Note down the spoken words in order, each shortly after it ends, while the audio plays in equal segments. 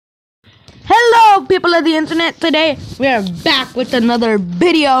people of the internet? Today we are back with another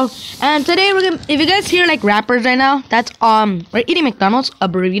video, and today we're gonna, if you guys hear like rappers right now, that's we're eating McDonald's, a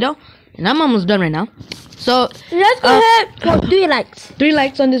burrito, and I'm almost done right now. So let's go ahead. 3 likes. 3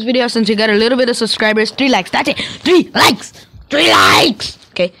 likes on this video since we got a little bit of subscribers. 3 likes. That's it. 3 likes. 3 likes.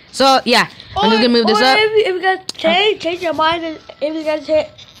 Okay. So yeah, I'm just gonna move this up. If you guys change your mind, and if you guys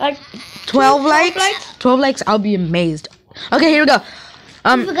hit like 12 likes, 12 likes, I'll be amazed. Okay, here we go.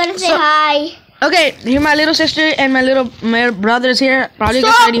 We're gonna say hi. Okay, here my little sister and my brother's here. Probably you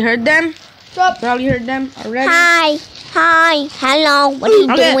guys already heard them. Probably heard them already. Hi. Hi. Hello. What are you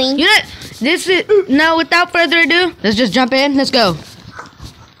doing? You know, this is now. Without further ado, let's just jump in. Let's go.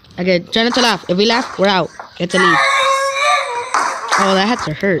 Okay, try not to laugh. If we laugh, we're out. Get to leave. Oh, that had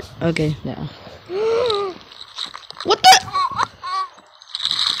to hurt. Okay, no. What the?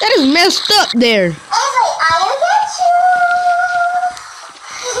 That is messed up there.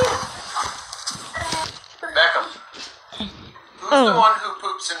 Beckham, who's the one who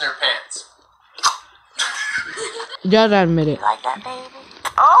poops in their pants? You gotta admit it. You like that, baby?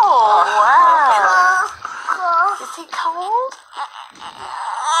 Oh, wow. Is he cold?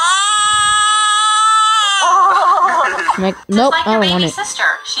 Nope, like I your don't want baby it.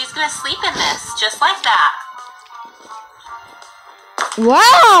 sister. She's gonna sleep in this, just like that.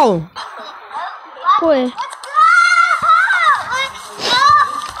 Wow! Boy.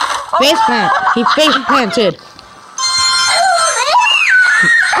 Face plant. He face planted.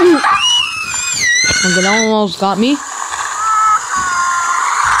 And it almost got me.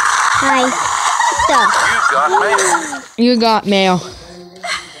 Hi. You got mail. You got mail.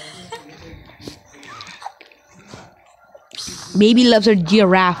 Baby loves her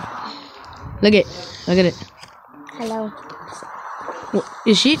giraffe. Look at it. Hello.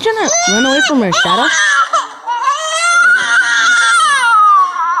 Is she trying to run away from her shadow?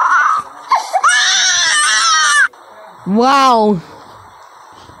 Wow.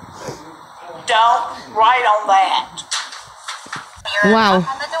 Don't write on that. Wow. Knock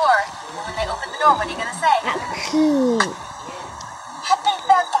on the door. And when they open the door, what are you gonna say? Happy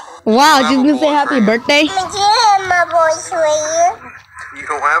birthday. Wow, she's gonna say happy birthday. You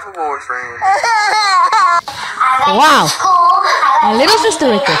don't have a boyfriend. Wow. My little sister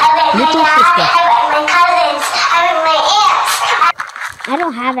right there. Little sister. I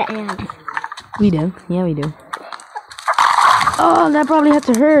don't have an aunt. We do. Yeah, we do. Oh, that probably had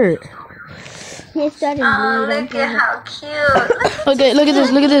to hurt. He started bleeding. Look at how cute. Okay, look at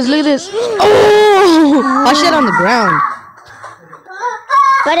this. Look at this. Look at this. Oh! I shit on the ground.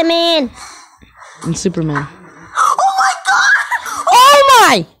 Spider-Man. And Superman. Oh my god! Oh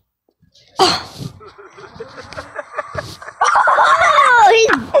my! Oh,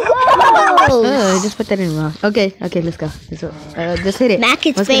 Oh, I just put that in wrong. Okay, let's go. Just hit it. Mac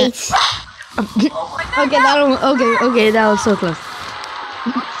his What's face. Okay, that was so close.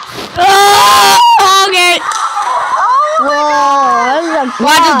 Oh, okay. Whoa.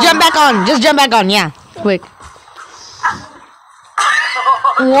 Well, just jump back on. Just jump back on. Yeah, quick.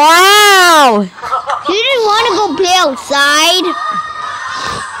 Wow. You didn't want to go play outside.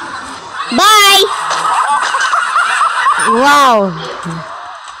 Bye. Wow.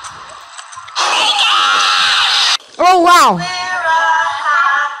 Oh, wow.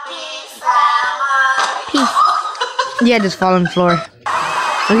 Yeah, just fall on the floor.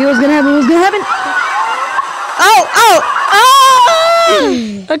 Okay, what's gonna happen? What's gonna happen? Oh!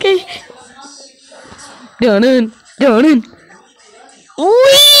 Okay. Dun.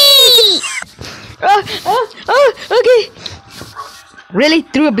 Wee! Okay. Really?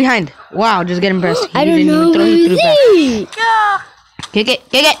 Threw it behind. Wow, just get impressed. I You don't didn't know even throw, where you threw it back. Yeah. Kick it.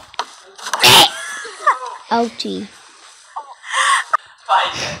 Ouchie.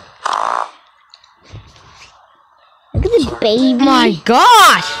 Look at this baby. My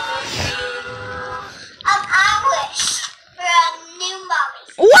gosh! I wish for a new mommy.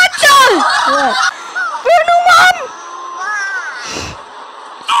 What the? What? For a new mom?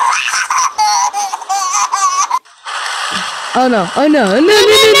 Oh no! No!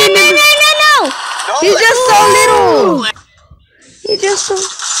 He's just so little.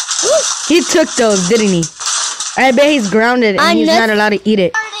 He took those, didn't he? I bet he's grounded and he's not allowed to eat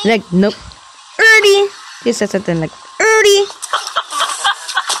it. Like, nope. Ernie. He said something like, Ernie.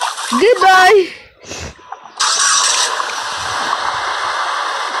 Goodbye.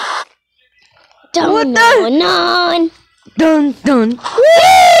 What the? Dun.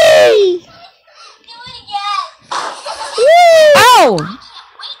 Whee! Ow!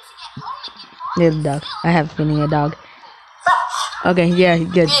 Little dog. I have a feeling a dog. Okay, yeah,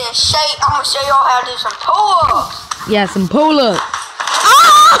 good. I'm gonna show y'all how to do some pull-ups. Yeah, some pull-ups.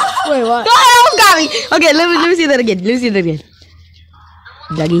 Ah! Wait, what? Oh, that almost got me. Okay, let me see that again. Let me see that again.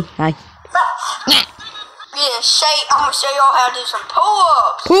 Dougie, hi. Yeah, I'm gonna show y'all how to do some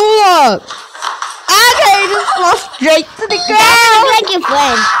pull-ups. Pull up. Okay, just fall straight to the ground. Like your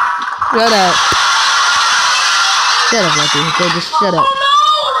friend. Shut up. Shut up, Lucky. Okay, just shut up.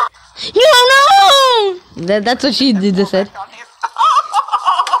 You don't know. That's what she just said.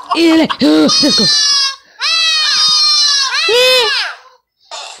 Let's go.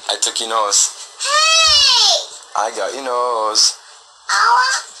 I took your nose. I got your nose.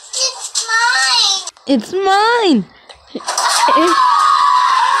 It's mine. It's mine.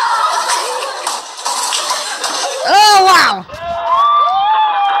 Oh wow.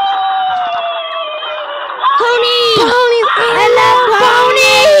 Ponies. Ponies. I love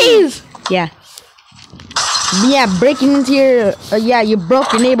ponies. Yeah. Yeah, breaking into your. Yeah, you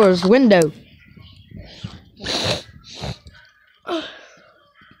broke your neighbor's window.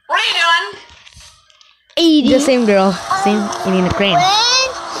 What are you doing? The same girl, same eating a crane.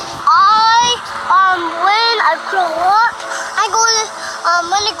 When I grow up,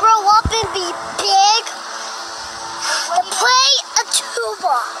 when I grow up and be big, to play a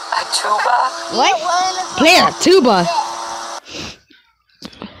tuba. A tuba? What? Yeah, Play a tuba.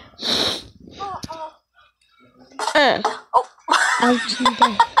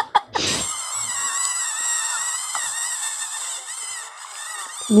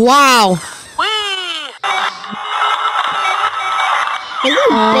 Wow.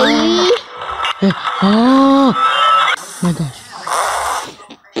 Baby. Oh my gosh.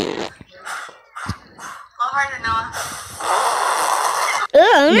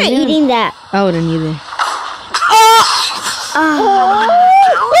 I'm not eating that. I wouldn't either.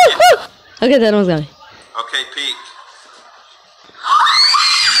 Okay, that one's going. Okay, peek.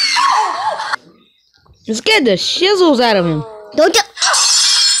 You scared the shizzles out of him. Don't you?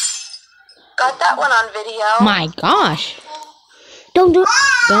 Got that one on video. My gosh. Don't do.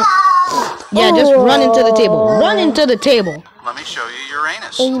 Don't. Yeah, just run into the table. Run into the table. Let me show you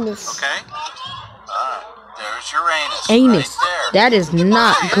Uranus. Anus. Okay? There's Uranus. Anus. Right there. That is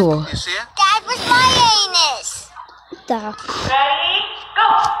not See it? cool. You see it? That was my anus. Stop. Ready? Go!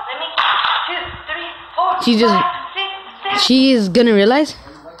 Let me 2, 3, 4. She just. 5, 6, 7. She is gonna realize.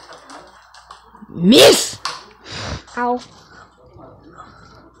 Miss. Ow.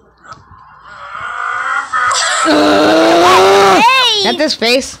 At this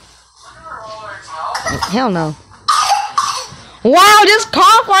face. Hell no. Wow, just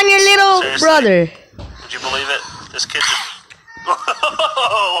cough on your little Seriously? brother. Would you believe it? This kid just...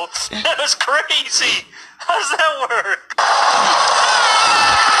 Whoa! That was crazy! How does that work?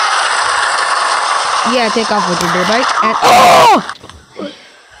 Yeah, take off with your dirt bike. And oh!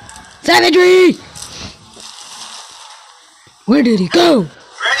 Savagery! Where did he go? Ready?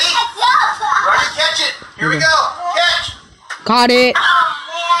 Ready? Catch it. Here we go. Catch. Caught it.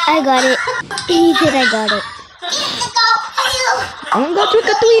 I got it. He said I got it. I'm gonna go trick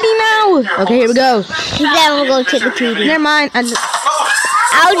or treating now. Okay, here we go. He said I'm gonna go trick or treating. Never mind. Ouchie!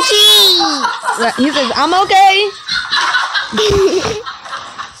 He says I'm okay.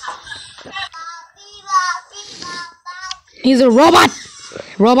 He's a robot.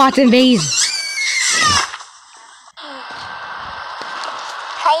 Robots invade.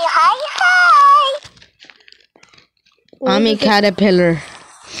 Hi. I'm a caterpillar.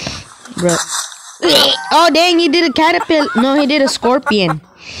 Bro. Oh dang, he did a caterpillar. No, he did a scorpion.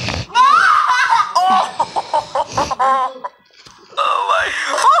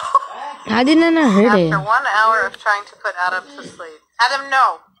 How did I not hurt it? After 1 hour of trying to put Adam to sleep. Adam,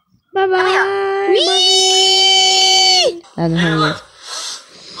 no. Bye bye. That's how it is.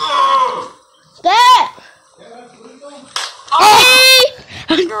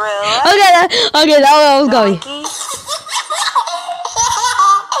 Gorilla. Okay, that one was going.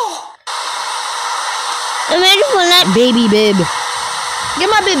 I'm ready for that. Baby bib. Get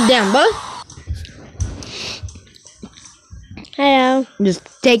my bib down, bud. Hello. Just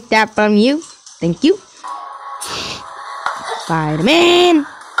take that from you. Thank you. Spider-Man.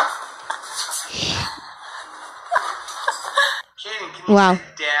 Wow.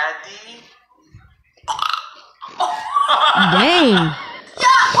 Daddy. Dang.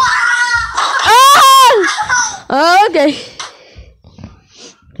 Oh! Okay.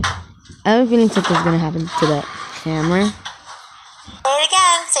 I have a feeling something's gonna happen to that camera. Do it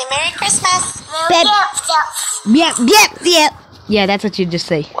again. Say Merry Christmas. Yep. Yeah, that's what you just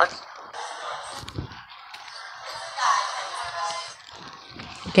say. What?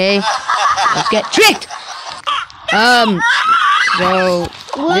 Okay. Let's get tricked. So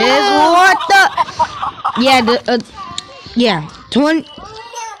this what the? Yeah, 20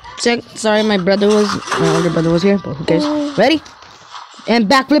 Sorry, my older brother was here, but who cares? Ready? And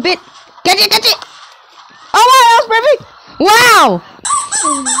backflip it. Catch it, catch it. Oh wow, that was perfect. Wow.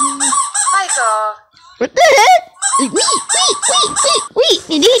 Michael. What the heck? Wait.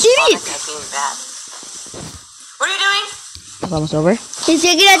 It is. What are you doing? It's almost over. He's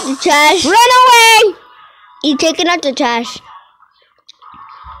taking out the trash. Run away! He's taking out the trash.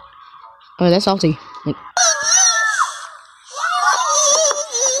 Oh, that's salty. Like,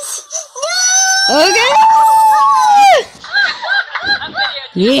 okay.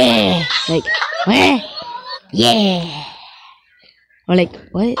 Yeah. Like, what? Yeah. Or like,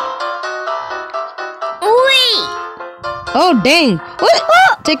 what? Oh, dang. What?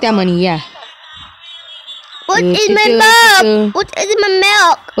 Take that money, yeah. What is my milk? What is my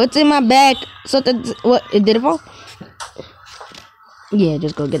milk? What's in my bag? So what? It did it fall? Yeah,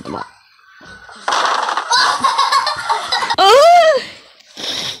 just go get them all. Oh!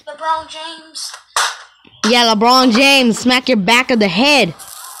 LeBron James. Yeah, LeBron James, smack your back of the head.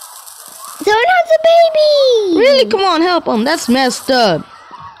 They're not the baby. Really? Come on, help him. That's messed up.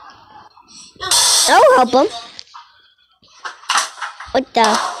 I'll help him. What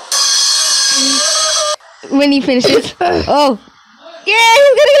the? When he finishes. Oh. Yeah,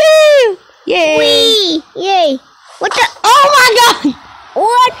 he's gonna leave. Yay. Wee. Yay. What the? Oh my god.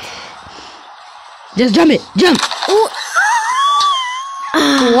 What? Just jump it. Jump.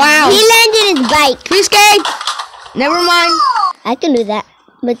 Wow. He landed his bike. Free skate. Never mind. I can do that.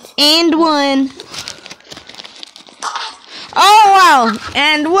 But And one. Oh wow.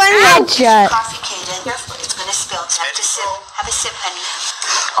 And one headshot. Coffee, Kaden. Careful, it's gonna spill. Have a sip. Have a sip, honey.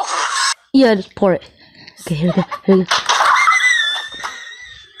 Yeah, just pour it. Okay, here we go. Here we go.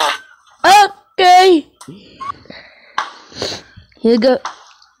 Okay. Here we go.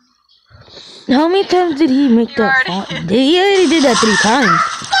 How many times did he make that? He already did that 3 times.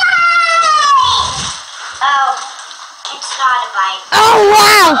 Oh, it's not a bite. Oh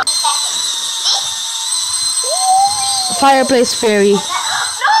wow! Fireplace fairy.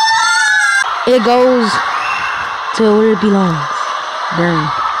 It goes to where it belongs. Burn.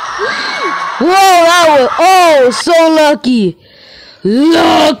 Whoa, that was so lucky.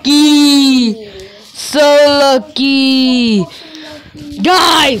 Lucky. So lucky.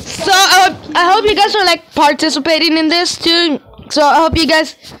 Guys, so I hope you guys are like participating in this too. So I hope you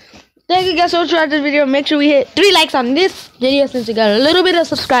guys, thank you guys so much for this video. Make sure we hit 3 likes on this video since we got a little bit of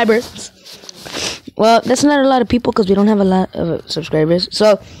subscribers. Well, that's not a lot of people because we don't have a lot of subscribers.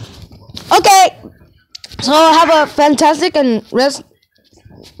 So, okay. So have a fantastic and good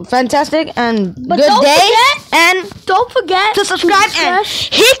day. And Don't forget to subscribe and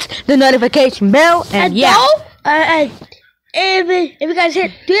hit the notification bell. And yeah. If you guys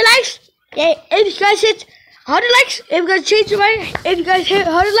hit 3 likes, yeah, if you guys hit 100 likes, if you guys change your mind, if you guys hit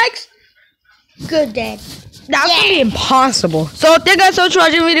 100 likes, good day. That's gonna be impossible. So thank you guys so much for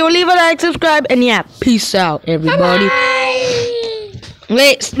watching the video. Leave a like, subscribe, and yeah, peace out, everybody. Bye.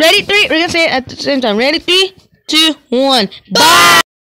 Wait, ready? 3. We're gonna say it at the same time. Ready? 3, 2, 1. Bye.